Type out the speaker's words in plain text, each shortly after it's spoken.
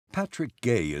Patrick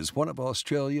Gay is one of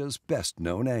Australia's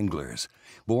best-known anglers.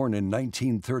 Born in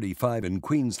 1935 in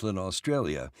Queensland,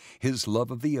 Australia, his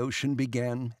love of the ocean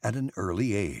began at an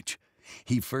early age.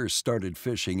 He first started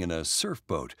fishing in a surf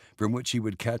boat from which he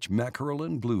would catch mackerel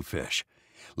and bluefish.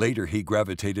 Later, he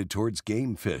gravitated towards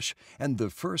game fish, and the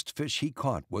first fish he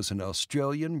caught was an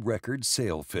Australian record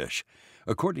sailfish.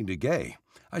 According to Gay,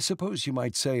 I suppose you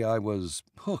might say I was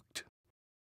hooked.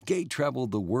 Gay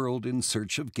traveled the world in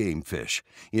search of game fish.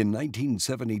 In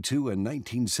 1972 and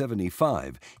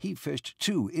 1975, he fished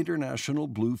 2 International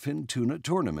Bluefin Tuna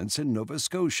Tournaments in Nova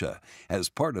Scotia as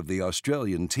part of the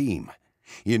Australian team.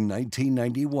 In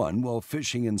 1991, while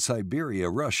fishing in Siberia,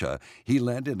 Russia, he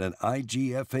landed an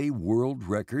IGFA World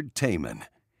Record Taimen.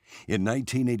 In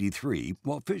 1983,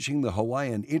 while fishing the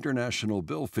Hawaiian International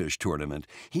Billfish Tournament,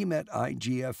 he met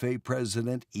IGFA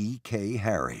President E.K.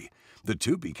 Harry. The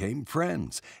two became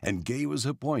friends, and Gay was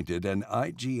appointed an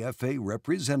IGFA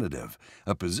Representative,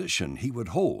 a position he would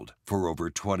hold for over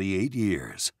 28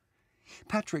 years.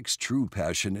 Patrick's true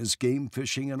passion is game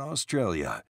fishing in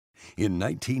Australia. In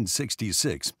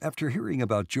 1966, after hearing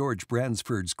about George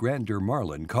Bransford's grandeur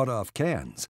marlin caught off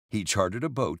Cairns, he chartered a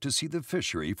boat to see the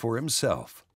fishery for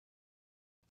himself.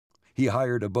 He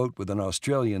hired a boat with an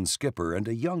Australian skipper and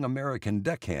a young American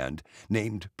deckhand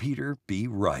named Peter B.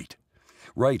 Wright.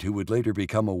 Wright, who would later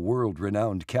become a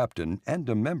world-renowned captain and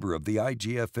a member of the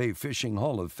IGFA Fishing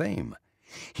Hall of Fame.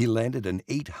 He landed an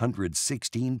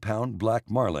 816-pound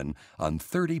black marlin on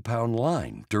 30-pound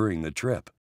line during the trip.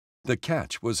 The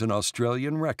catch was an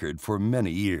Australian record for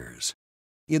many years.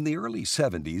 In the early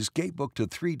 70s, Gay booked a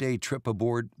 3-day trip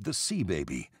aboard the Sea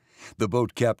Baby. The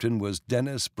boat captain was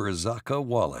Dennis Brzaka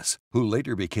Wallace, who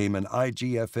later became an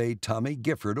IGFA Tommy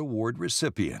Gifford Award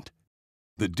recipient.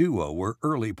 The duo were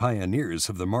early pioneers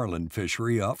of the marlin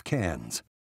fishery off Cairns.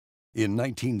 In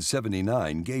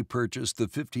 1979, Gay purchased the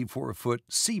 54-foot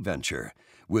Sea Venture.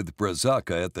 With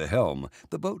Brzaka at the helm,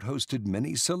 the boat hosted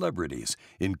many celebrities,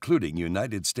 including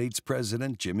United States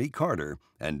President Jimmy Carter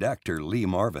and actor Lee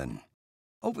Marvin.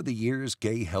 Over the years,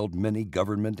 Gay held many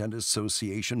government and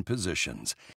association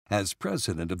positions. As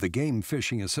president of the Game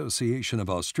Fishing Association of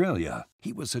Australia,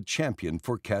 he was a champion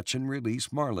for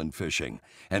catch-and-release marlin fishing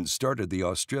and started the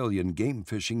Australian Game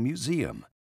Fishing Museum.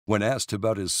 When asked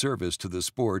about his service to the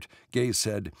sport, Gay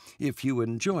said, "If you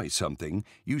enjoy something,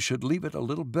 you should leave it a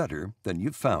little better than you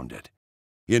found it."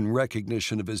 In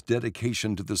recognition of his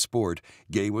dedication to the sport,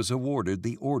 Gay was awarded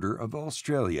the Order of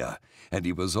Australia, and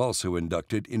he was also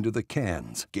inducted into the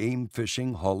Cairns Game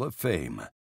Fishing Hall of Fame.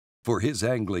 For his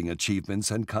angling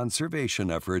achievements and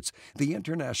conservation efforts, the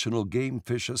International Game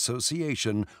Fish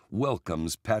Association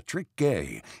welcomes Patrick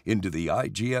Gay into the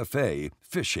IGFA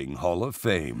Fishing Hall of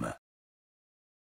Fame.